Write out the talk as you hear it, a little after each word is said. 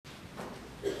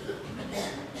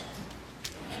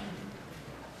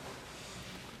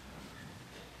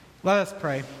Let us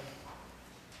pray.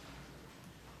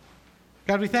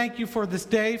 God, we thank you for this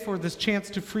day, for this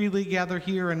chance to freely gather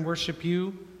here and worship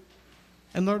you.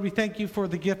 And Lord, we thank you for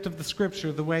the gift of the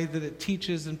Scripture, the way that it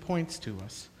teaches and points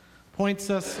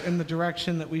us in the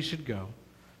direction that we should go.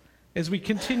 As we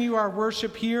continue our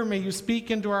worship here, may you speak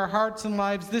into our hearts and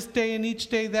lives this day and each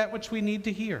day that which we need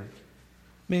to hear.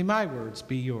 May my words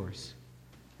be yours.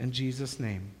 In Jesus'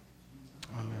 name,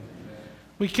 amen.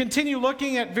 We continue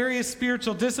looking at various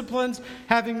spiritual disciplines,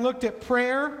 having looked at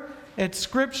prayer, at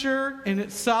Scripture, and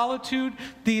at solitude,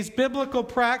 these biblical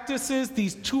practices,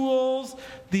 these tools,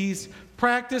 these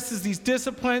practices, these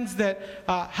disciplines that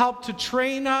help to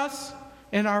train us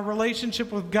in our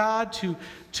relationship with God, to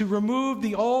remove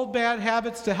the old bad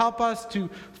habits, to help us to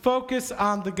focus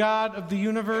on the God of the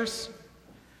universe.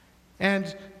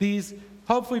 And these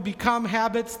hopefully become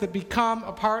habits that become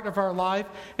a part of our life.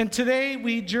 And today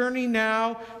we journey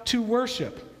now to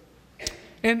worship.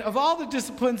 And of all the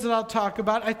disciplines that I'll talk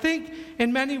about, I think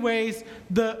in many ways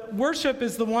the worship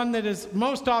is the one that is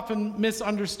most often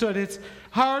misunderstood. It's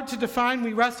hard to define.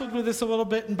 We wrestled with this a little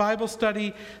bit in Bible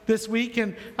study this week,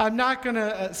 and I'm not going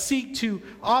to seek to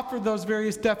offer those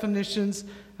various definitions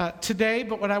today,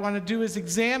 but what I want to do is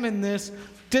examine this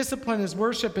discipline as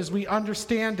worship as we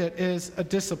understand it as a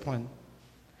discipline.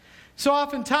 So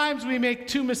oftentimes we make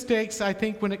two mistakes, I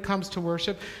think, when it comes to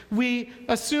worship. We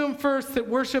assume first that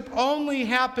worship only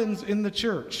happens in the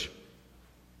church.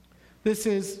 This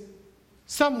is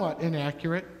somewhat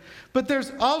inaccurate. But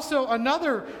there's also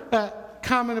another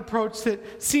common approach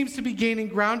that seems to be gaining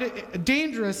ground,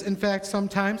 dangerous, in fact,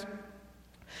 sometimes,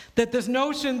 that this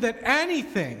notion that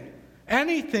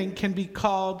anything can be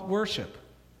called worship.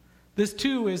 This,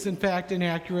 too, is, in fact,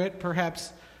 inaccurate,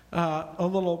 perhaps a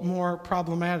little more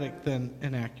problematic than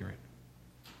inaccurate.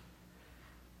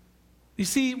 You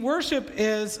see, worship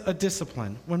is a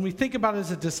discipline. When we think about it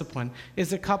as a discipline,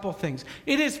 is a couple things.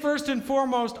 It is first and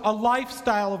foremost a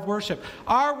lifestyle of worship.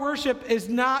 Our worship is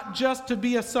not just to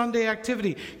be a Sunday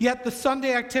activity, yet the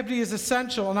Sunday activity is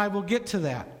essential, and I will get to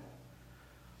that.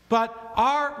 But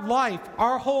our life,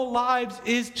 our whole lives,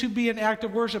 is to be an act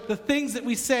of worship. The things that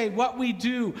we say, what we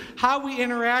do, how we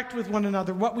interact with one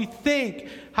another, what we think,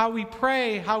 how we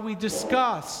pray, how we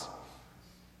discuss,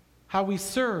 how we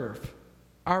serve,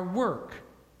 our work.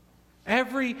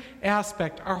 Every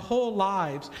aspect, our whole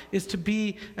lives, is to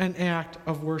be an act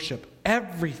of worship.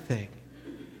 Everything.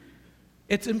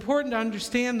 It's important to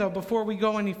understand, though, before we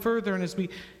go any further, and as we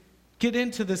get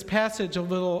into this passage in a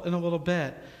little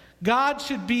bit, God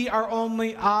should be our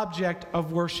only object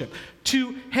of worship.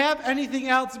 To have anything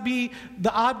else be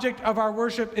the object of our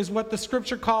worship is what the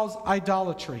Scripture calls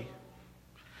idolatry.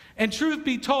 And truth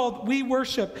be told, we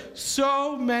worship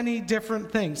so many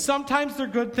different things. Sometimes they're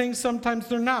good things, sometimes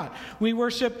they're not. We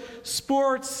worship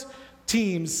sports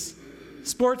teams,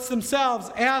 sports themselves,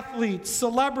 athletes,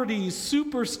 celebrities,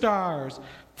 superstars,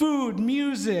 food,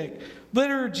 music,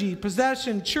 liturgy,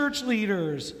 possession, church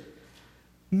leaders,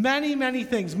 many, many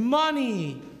things.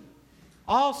 Money,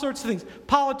 all sorts of things.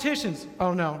 Politicians.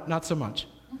 Oh, no, not so much.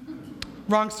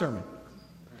 Wrong sermon.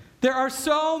 There are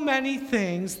so many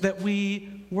things that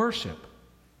we worship.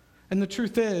 And the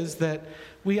truth is that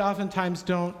we oftentimes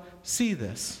don't see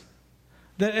this.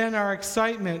 That in our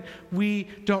excitement, we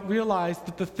don't realize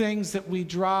that the things that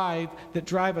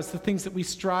drive us, the things that we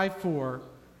strive for,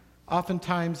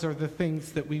 oftentimes are the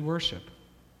things that we worship.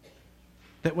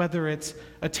 That whether it's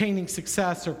attaining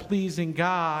success or pleasing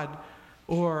God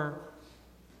or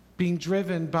being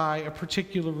driven by a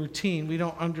particular routine, we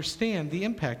don't understand the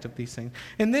impact of these things.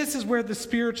 And this is where the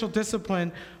spiritual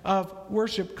discipline of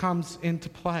worship comes into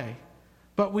play.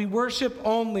 But we worship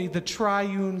only the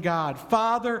triune God,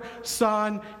 Father,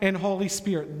 Son, and Holy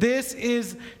Spirit. This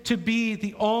is to be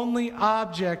the only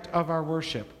object of our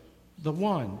worship, the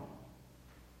one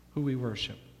who we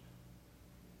worship.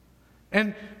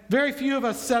 And very few of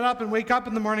us set up and wake up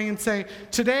in the morning and say,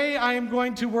 today I am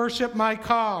going to worship my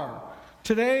car.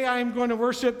 Today I am going to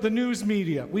worship the news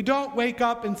media. We don't wake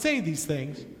up and say these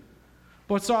things.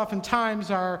 But it's oftentimes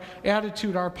our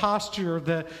attitude, our posture,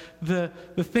 the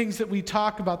things that we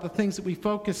talk about, the things that we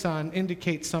focus on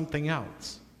indicate something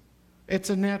else. It's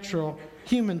a natural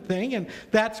human thing, and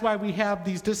that's why we have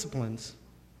these disciplines.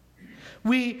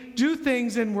 We do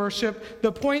things in worship.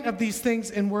 The point of these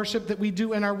things in worship that we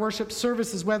do in our worship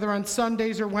services, whether on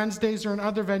Sundays or Wednesdays or in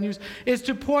other venues, is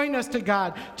to point us to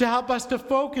God, to help us to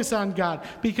focus on God.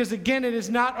 Because again, it is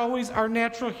not always our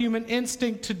natural human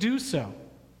instinct to do so.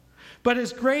 But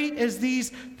as great as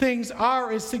these things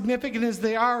are, as significant as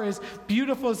they are, as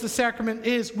beautiful as the sacrament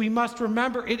is, we must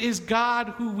remember it is God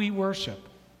who we worship.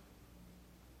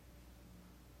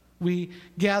 We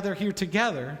gather here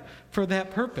together for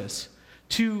that purpose,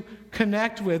 to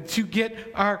connect with, to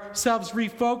get ourselves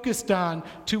refocused on,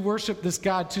 to worship this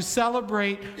God, to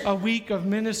celebrate a week of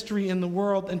ministry in the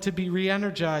world, and to be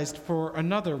re-energized for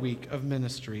another week of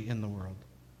ministry in the world.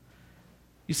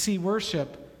 You see,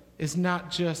 worship is not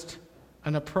just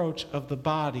an approach of the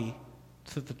body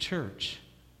to the church.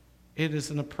 It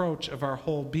is an approach of our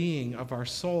whole being, of our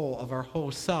soul, of our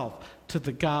whole self, to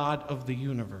the God of the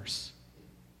universe.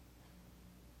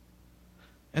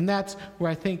 And that's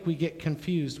where I think we get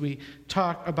confused. We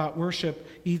talk about worship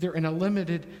either in a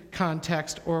limited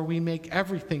context or we make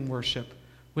everything worship,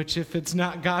 which if it's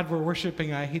not God we're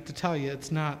worshiping, I hate to tell you,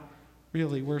 it's not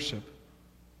really worship.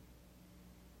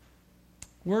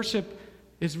 Worship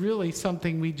is really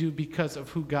something we do because of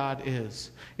who God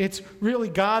is. It's really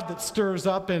God that stirs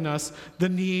up in us the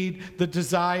need, the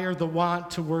desire, the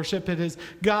want to worship. It is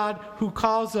God who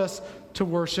calls us to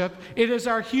worship. It is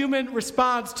our human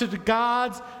response to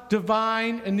God's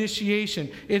divine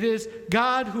initiation. It is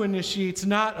God who initiates,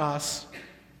 not us.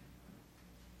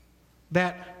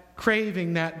 That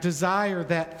craving, that desire,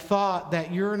 that thought,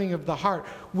 that yearning of the heart.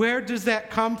 Where does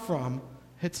that come from?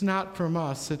 It's not from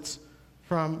us, it's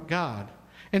from God.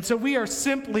 And so we are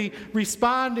simply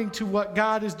responding to what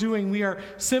God is doing. We are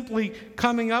simply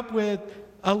coming up with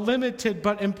a limited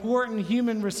but important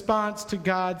human response to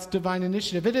God's divine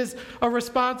initiative. It is a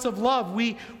response of love.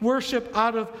 We worship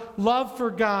out of love for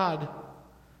God,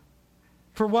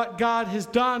 for what God has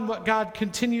done, what God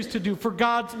continues to do, for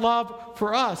God's love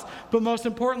for us, but most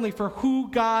importantly, for who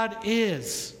God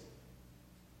is.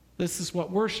 This is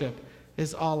what worship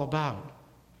is all about.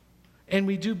 And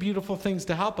we do beautiful things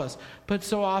to help us, but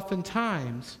so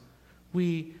oftentimes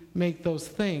we make those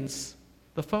things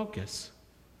the focus.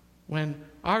 When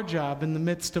our job in the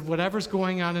midst of whatever's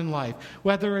going on in life,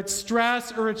 whether it's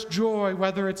stress or it's joy,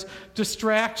 whether it's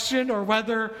distraction or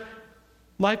whether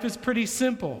life is pretty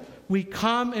simple, we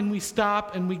come and we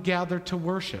stop and we gather to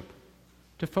worship,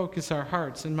 to focus our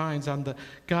hearts and minds on the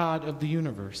God of the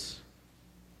universe.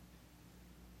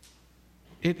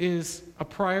 It is a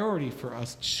priority for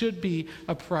us, should be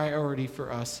a priority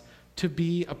for us to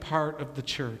be a part of the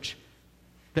church.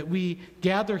 That we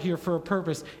gather here for a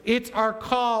purpose. It's our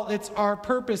call, it's our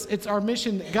purpose, it's our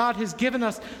mission that God has given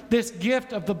us this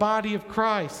gift of the body of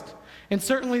Christ. And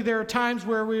certainly there are times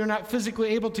where we are not physically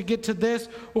able to get to this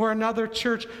or another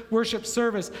church worship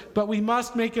service, but we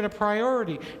must make it a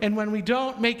priority. And when we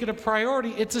don't make it a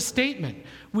priority, it's a statement.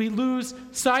 We lose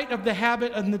sight of the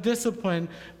habit and the discipline,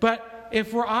 but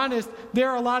if we're honest, there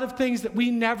are a lot of things that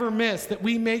we never miss, that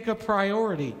we make a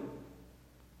priority.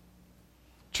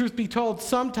 Truth be told,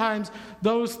 sometimes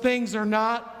those things are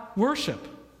not worship.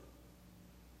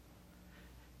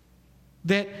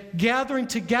 That gathering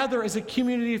together as a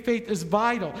community of faith is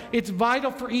vital. It's vital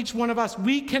for each one of us.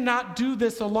 We cannot do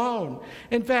this alone.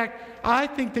 In fact, I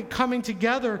think that coming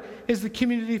together as the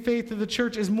community of faith of the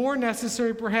church is more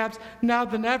necessary perhaps now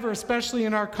than ever, especially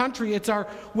in our country. It's our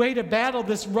way to battle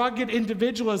this rugged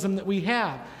individualism that we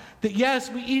have. That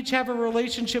yes, we each have a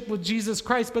relationship with Jesus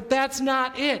Christ, but that's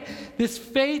not it. This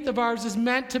faith of ours is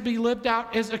meant to be lived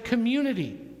out as a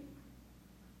community.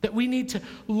 That we need to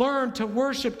learn to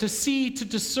worship, to see, to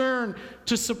discern,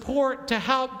 to support, to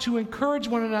help, to encourage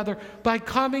one another by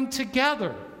coming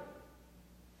together.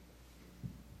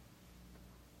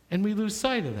 And we lose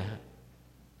sight of that.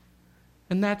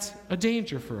 And that's a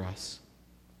danger for us.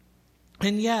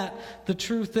 And yet, the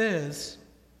truth is,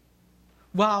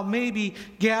 while maybe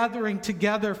gathering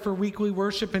together for weekly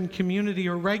worship in community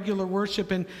or regular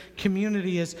worship in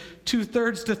community is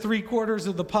 2/3 to 3/4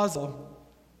 of the puzzle,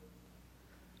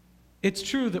 it's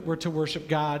true that we're to worship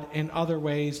God in other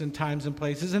ways and times and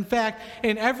places. In fact,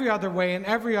 in every other way, in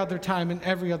every other time, in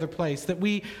every other place. That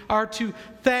we are to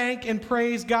thank and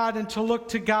praise God and to look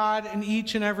to God in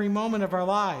each and every moment of our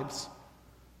lives.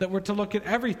 That we're to look at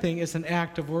everything as an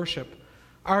act of worship.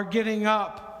 Our getting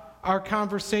up, our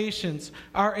conversations,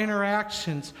 our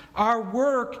interactions, our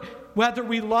work, whether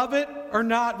we love it or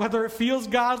not, whether it feels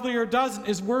godly or doesn't,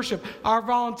 is worship. Our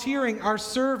volunteering, our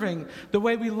serving, the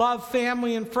way we love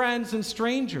family and friends and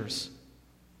strangers.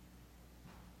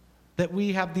 That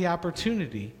we have the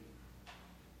opportunity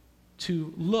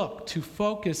to look, to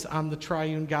focus on the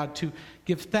triune God, to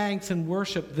give thanks and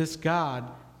worship this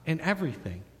God in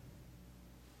everything.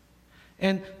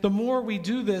 And the more we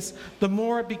do this, the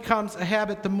more it becomes a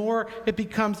habit, the more it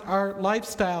becomes our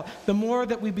lifestyle, the more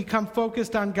that we become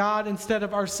focused on God instead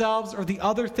of ourselves or the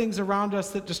other things around us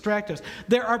that distract us.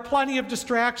 There are plenty of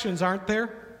distractions, aren't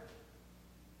there?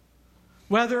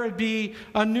 Whether it be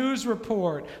a news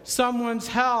report, someone's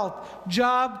health,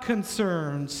 job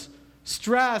concerns,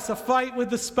 stress, a fight with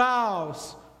the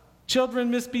spouse, children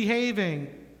misbehaving,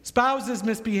 spouses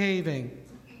misbehaving,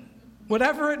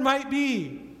 whatever it might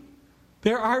be.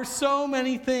 There are so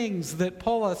many things that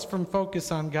pull us from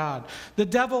focus on God. The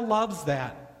devil loves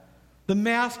that. The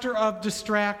master of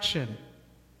distraction.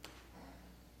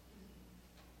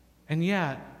 And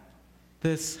yet,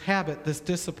 this habit, this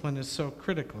discipline is so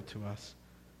critical to us.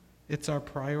 It's our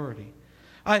priority.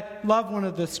 I love one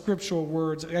of the scriptural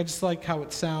words. I just like how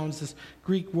it sounds. This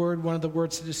Greek word, one of the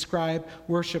words to describe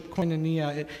worship,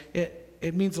 koinonia.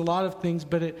 It means a lot of things,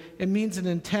 but it means an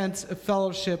intense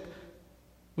fellowship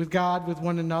with God, with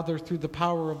one another, through the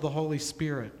power of the Holy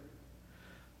Spirit.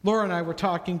 Laura and I were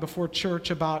talking before church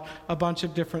about a bunch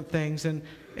of different things, and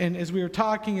as we were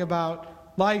talking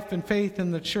about life and faith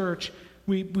in the church,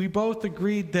 we both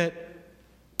agreed that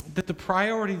the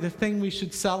priority, the thing we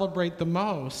should celebrate the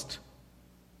most,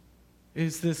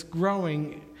 is this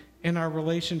growing in our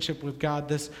relationship with God,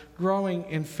 this growing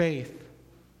in faith.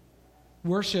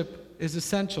 Worship is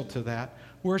essential to that.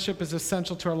 Worship is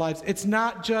essential to our lives. It's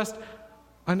not just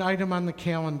an item on the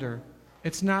calendar.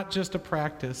 It's not just a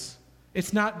practice.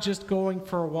 It's not just going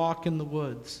for a walk in the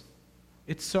woods.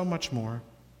 It's so much more.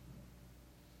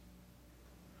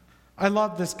 I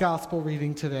love this gospel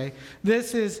reading today.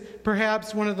 This is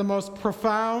perhaps one of the most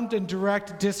profound and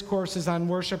direct discourses on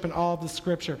worship in all of the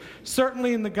Scripture.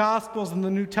 Certainly in the Gospels and the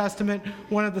New Testament,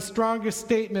 one of the strongest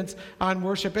statements on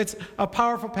worship. It's a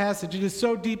powerful passage. It is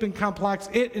so deep and complex,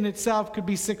 it in itself could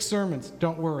be 6 sermons.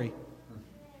 Don't worry.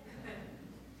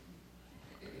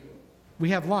 We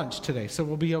have lunch today, so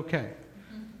we'll be okay.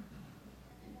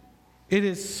 It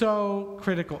is so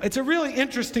critical. It's a really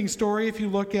interesting story if you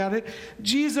look at it.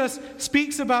 Jesus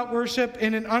speaks about worship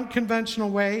in an unconventional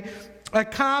way. A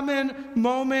common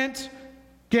moment,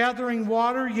 gathering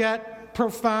water, yet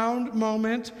profound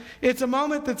moment. It's a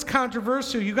moment that's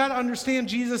controversial. You got to understand,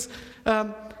 Jesus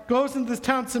goes into this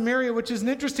town, Samaria, which is an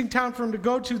interesting town for him to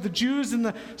go to. The Jews and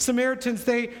the Samaritans,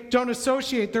 they don't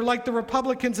associate. They're like the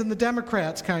Republicans and the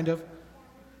Democrats, kind of.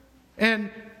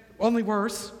 And only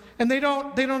worse. And they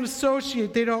don't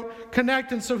associate, they don't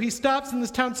connect. And so he stops in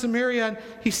this town, Samaria, and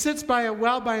he sits by a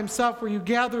well by himself where you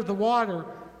gather the water.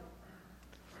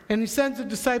 And he sends the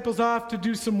disciples off to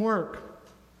do some work.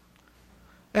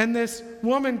 And this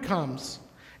woman comes.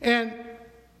 And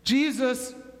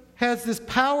Jesus has this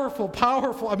powerful,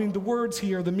 the words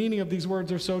here, the meaning of these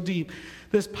words are so deep.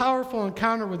 This powerful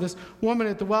encounter with this woman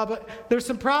at the well. But there's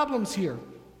some problems here.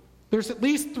 There's at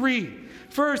least 3.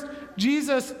 First,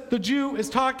 Jesus, the Jew, is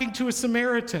talking to a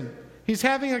Samaritan. He's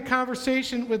having a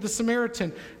conversation with the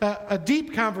Samaritan, a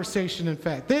deep conversation, in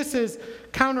fact. This is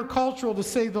countercultural, to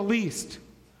say the least.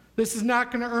 This is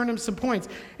not going to earn him some points.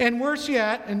 And worse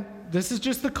yet, and this is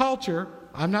just the culture,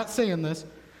 I'm not saying this,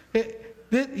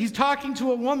 he's talking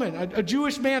to a woman, a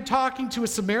Jewish man talking to a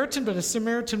Samaritan, but a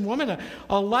Samaritan woman,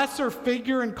 a lesser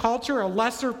figure in culture, a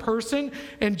lesser person,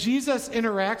 and Jesus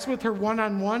interacts with her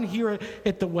one-on-one here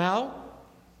at the well.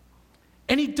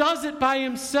 And he does it by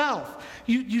himself.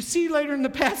 You see later in the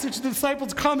passage, the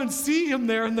disciples come and see him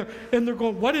there, and they're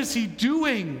going, what is he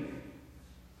doing?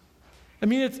 I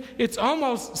mean, it's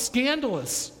almost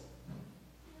scandalous.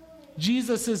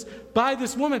 Jesus is by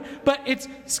this woman, but it's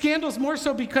scandalous more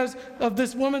so because of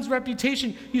this woman's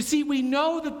reputation. You see, we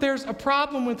know that there's a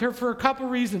problem with her for a couple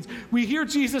reasons. We hear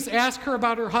Jesus ask her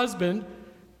about her husband,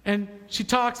 and she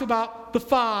talks about the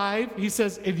 5. He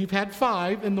says, if you've had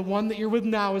 5, and the one that you're with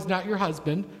now is not your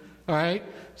husband, all right?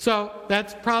 So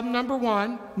that's problem number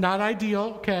 1, not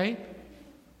ideal, okay?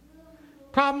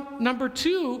 Problem number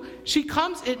 2, she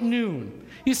comes at noon.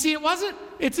 You see,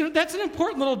 that's an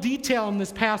important little detail in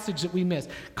this passage that we miss.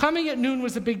 Coming at noon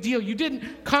was a big deal. You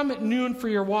didn't come at noon for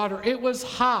your water. It was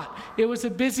hot. It was a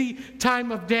busy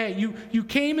time of day. You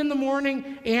came in the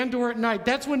morning and or at night.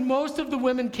 That's when most of the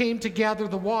women came to gather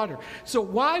the water. So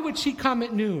why would she come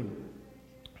at noon?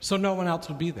 So no one else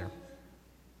would be there.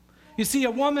 You see,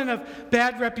 a woman of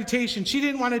bad reputation, she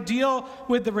didn't want to deal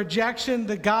with the rejection,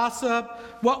 the gossip,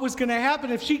 what was going to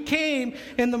happen if she came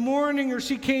in the morning or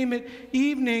she came at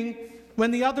evening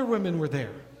when the other women were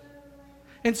there.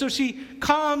 And so she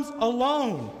comes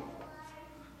alone.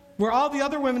 Where all the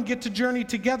other women get to journey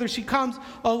together, she comes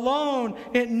alone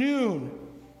at noon.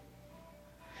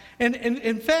 And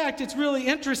in fact, it's really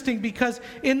interesting because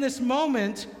in this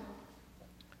moment,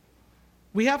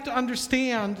 we have to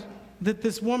understand that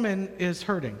this woman is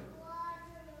hurting.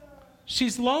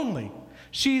 She's lonely.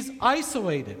 She's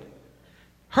isolated.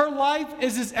 Her life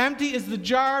is as empty as the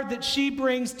jar that she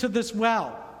brings to this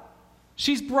well.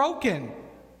 She's broken.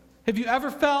 Have you ever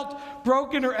felt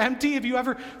broken or empty? Have you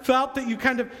ever felt that you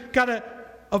kind of got to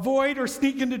avoid or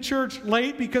sneak into church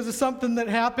late because of something that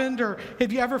happened? Or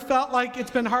have you ever felt like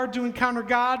it's been hard to encounter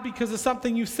God because of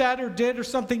something you said or did or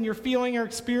something you're feeling or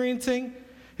experiencing?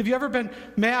 Have you ever been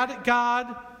mad at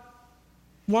God?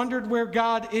 Wondered where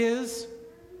God is?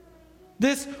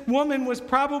 This woman was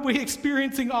probably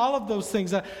experiencing all of those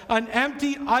things, an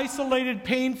empty, isolated,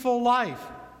 painful life.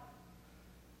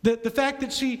 The fact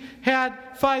that she had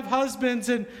 5 husbands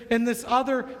and this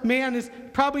other man is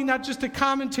probably not just a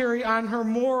commentary on her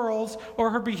morals or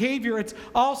her behavior. It's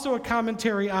also a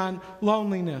commentary on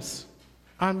loneliness,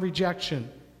 on rejection.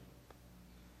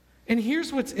 And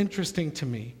here's what's interesting to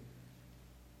me.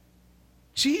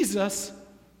 Jesus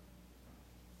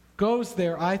goes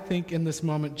there, I think, in this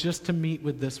moment just to meet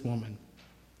with this woman.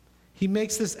 He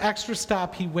makes this extra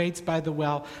stop. He waits by the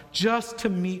well just to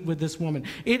meet with this woman.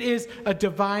 It is a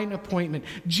divine appointment.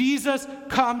 Jesus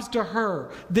comes to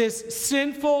her, this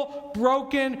sinful,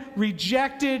 broken,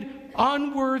 rejected,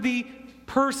 unworthy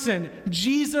person.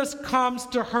 Jesus comes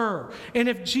to her. And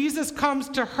if Jesus comes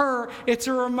to her, it's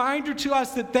a reminder to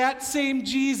us that that same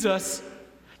Jesus,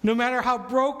 no matter how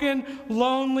broken,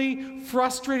 lonely,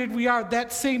 frustrated we are,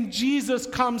 that same Jesus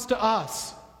comes to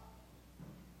us.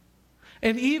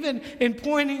 And even in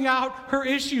pointing out her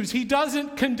issues, he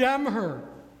doesn't condemn her.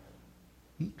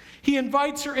 He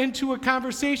invites her into a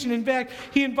conversation. In fact,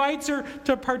 he invites her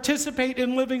to participate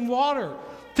in living water,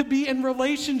 to be in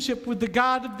relationship with the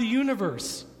God of the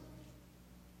universe.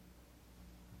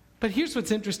 But here's what's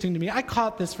interesting to me. I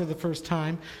caught this for the first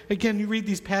time. Again, you read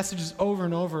these passages over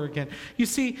and over again. You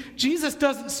see, Jesus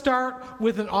doesn't start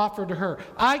with an offer to her.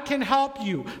 I can help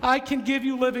you. I can give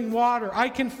you living water. I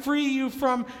can free you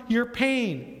from your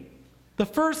pain. The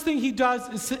first thing he does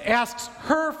is asks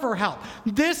her for help.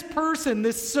 This person,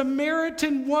 this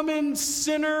Samaritan woman,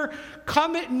 sinner,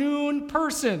 come at noon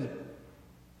person.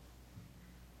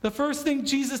 The first thing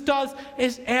Jesus does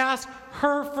is ask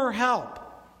her for help.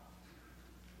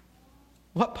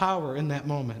 What power in that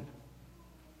moment.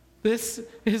 This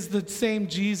is the same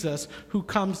Jesus who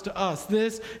comes to us.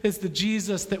 This is the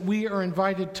Jesus that we are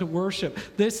invited to worship.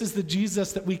 This is the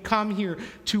Jesus that we come here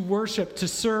to worship, to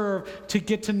serve, to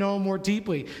get to know more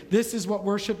deeply. This is what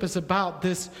worship is about,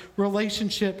 this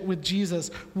relationship with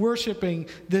Jesus, worshiping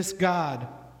this God.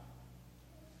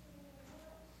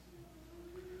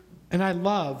 And I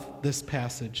love this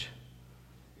passage.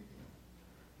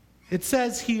 It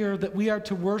says here that we are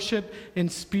to worship in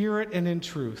spirit and in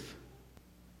truth.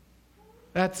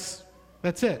 That's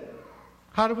it.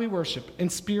 How do we worship? In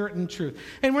spirit and truth.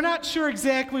 And we're not sure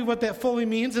exactly what that fully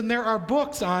means, and there are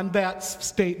books on that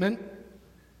statement.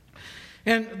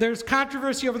 And there's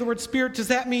controversy over the word spirit. Does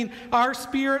that mean our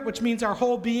spirit, which means our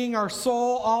whole being, our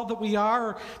soul, all that we are?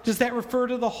 Or does that refer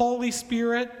to the Holy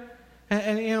Spirit?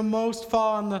 And most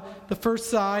fall on the first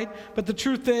side. But the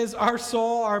truth is, our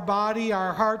soul, our body,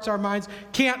 our hearts, our minds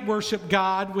can't worship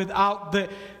God without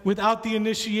the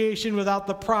initiation, without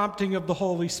the prompting of the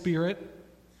Holy Spirit.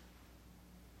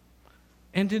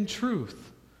 And in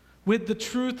truth, with the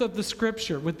truth of the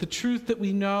Scripture, with the truth that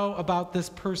we know about this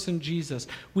person, Jesus,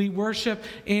 we worship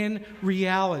in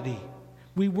reality.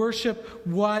 We worship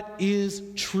what is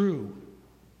true.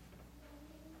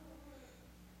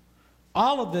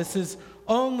 All of this is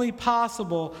only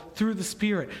possible through the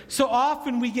Spirit. So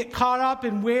often we get caught up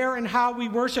in where and how we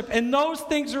worship, and those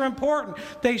things are important.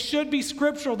 They should be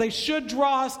scriptural. They should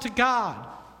draw us to God.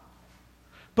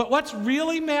 But what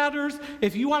really matters,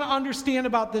 if you want to understand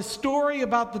about this story,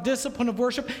 about the discipline of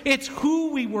worship, it's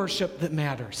who we worship that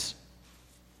matters.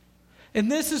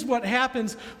 And this is what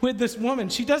happens with this woman.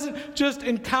 She doesn't just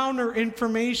encounter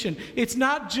information. It's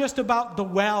not just about the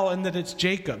well and that it's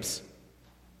Jacob's.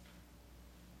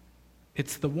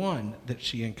 It's the one that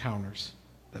she encounters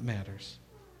that matters.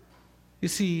 You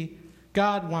see,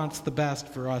 God wants the best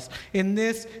for us. And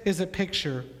this is a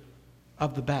picture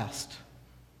of the best.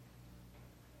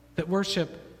 That worship,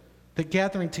 that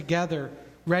gathering together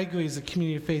regularly as a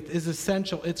community of faith is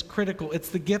essential. It's critical. It's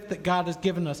the gift that God has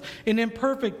given us. An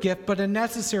imperfect gift, but a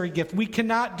necessary gift. We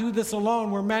cannot do this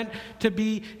alone. We're meant to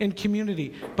be in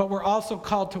community. But we're also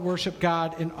called to worship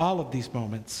God in all of these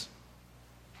moments.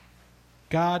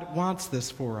 God wants this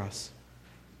for us.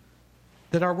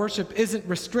 That our worship isn't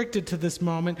restricted to this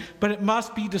moment, but it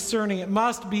must be discerning. It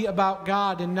must be about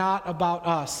God and not about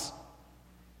us.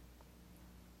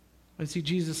 And see,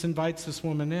 Jesus invites this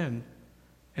woman in,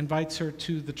 invites her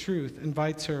to the truth,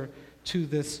 invites her to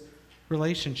this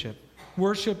relationship.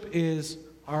 Worship is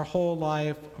our whole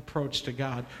life approach to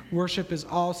God. Worship is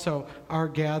also our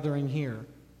gathering here.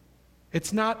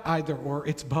 It's not either or,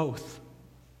 it's both.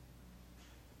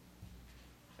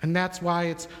 And that's why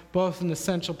it's both an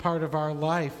essential part of our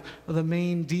life, the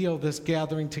main deal, this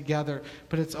gathering together,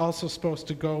 but it's also supposed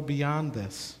to go beyond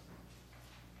this.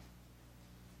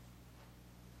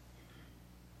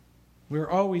 We're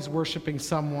always worshiping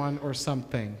someone or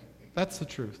something. That's the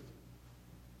truth.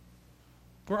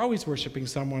 We're always worshiping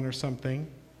someone or something.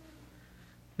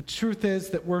 The truth is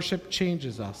that worship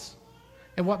changes us.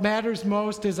 And what matters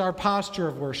most is our posture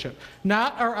of worship.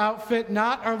 Not our outfit,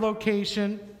 not our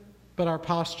location, but our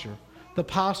posture. The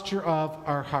posture of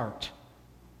our heart.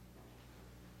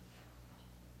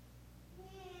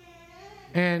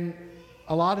 And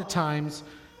a lot of times,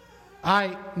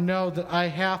 I know that I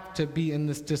have to be in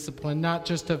this discipline, not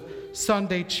just of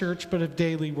Sunday church, but of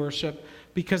daily worship.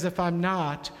 Because if I'm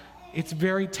not, it's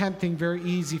very tempting, very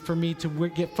easy for me to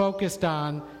get focused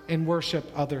on and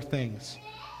worship other things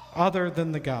other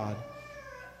than the God.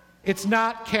 It's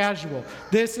not casual.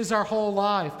 This is our whole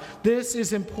life. This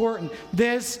is important.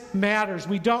 This matters.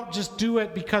 We don't just do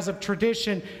it because of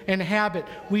tradition and habit.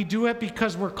 We do it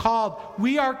because we're called.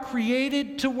 We are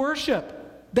created to worship.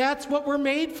 That's what we're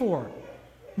made for.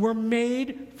 We're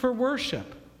made for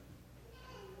worship.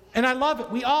 And I love it.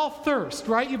 We all thirst,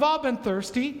 right? You've all been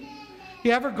thirsty.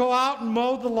 You ever go out and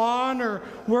mow the lawn or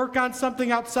work on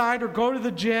something outside or go to the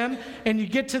gym and you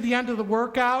get to the end of the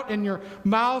workout and your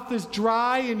mouth is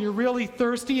dry and you're really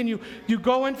thirsty and you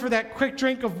go in for that quick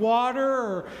drink of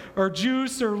water or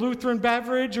juice or Lutheran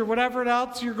beverage or whatever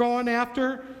else you're going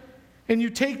after, and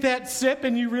you take that sip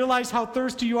and you realize how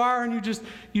thirsty you are and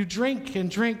you drink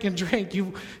and drink and drink.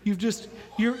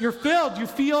 You're filled. You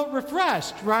feel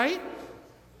refreshed, right?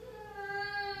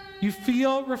 You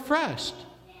feel refreshed.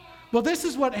 Well, this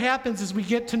is what happens as we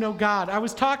get to know God. I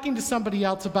was talking to somebody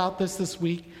else about this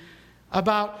week,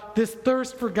 about this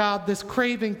thirst for God, this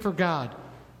craving for God.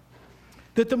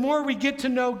 That the more we get to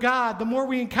know God, the more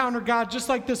we encounter God, just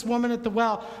like this woman at the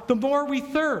well, the more we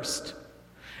thirst.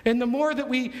 And the more that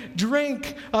we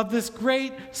drink of this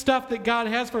great stuff that God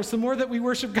has for us, the more that we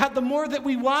worship God, the more that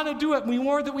we want to do it, the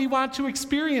more that we want to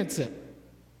experience it.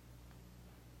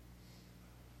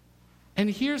 And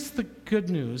here's the good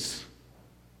news.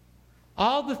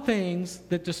 All the things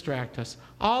that distract us,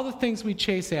 all the things we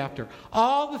chase after,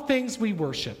 all the things we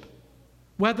worship,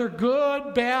 whether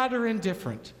good, bad, or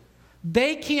indifferent,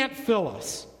 they can't fill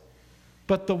us.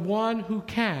 But the one who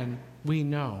can, we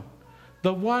know.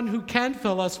 The one who can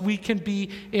fill us, we can be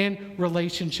in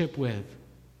relationship with.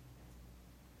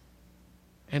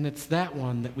 And it's that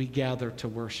one that we gather to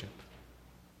worship.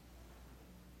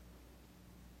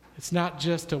 It's not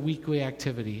just a weekly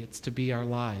activity, it's to be our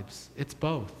lives. It's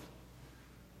both.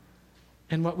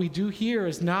 And what we do here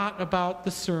is not about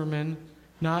the sermon,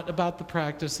 not about the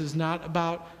practices, not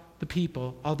about the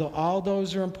people. Although all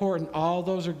those are important, all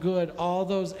those are good, all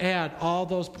those add, all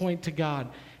those point to God.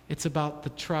 It's about the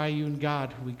triune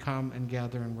God who we come and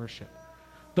gather and worship.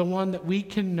 The one that we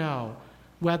can know,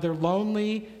 whether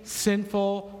lonely,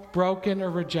 sinful, broken, or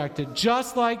rejected.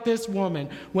 Just like this woman,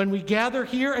 when we gather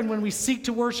here and when we seek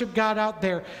to worship God out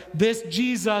there, this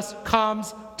Jesus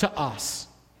comes to us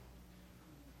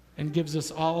and gives us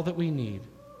all that we need,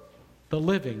 the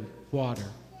living water.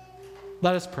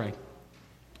 Let us pray.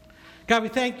 God, we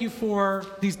thank you for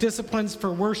these disciplines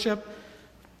for worship,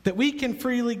 that we can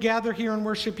freely gather here and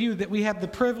worship you, that we have the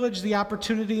privilege, the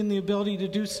opportunity, and the ability to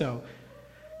do so.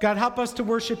 God, help us to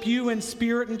worship you in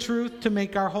spirit and truth, to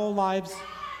make our whole lives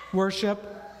worship,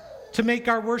 to make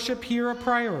our worship here a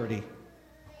priority.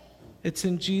 It's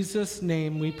in Jesus'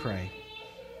 name we pray.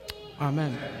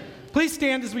 Amen. Please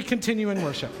stand as we continue in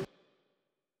worship.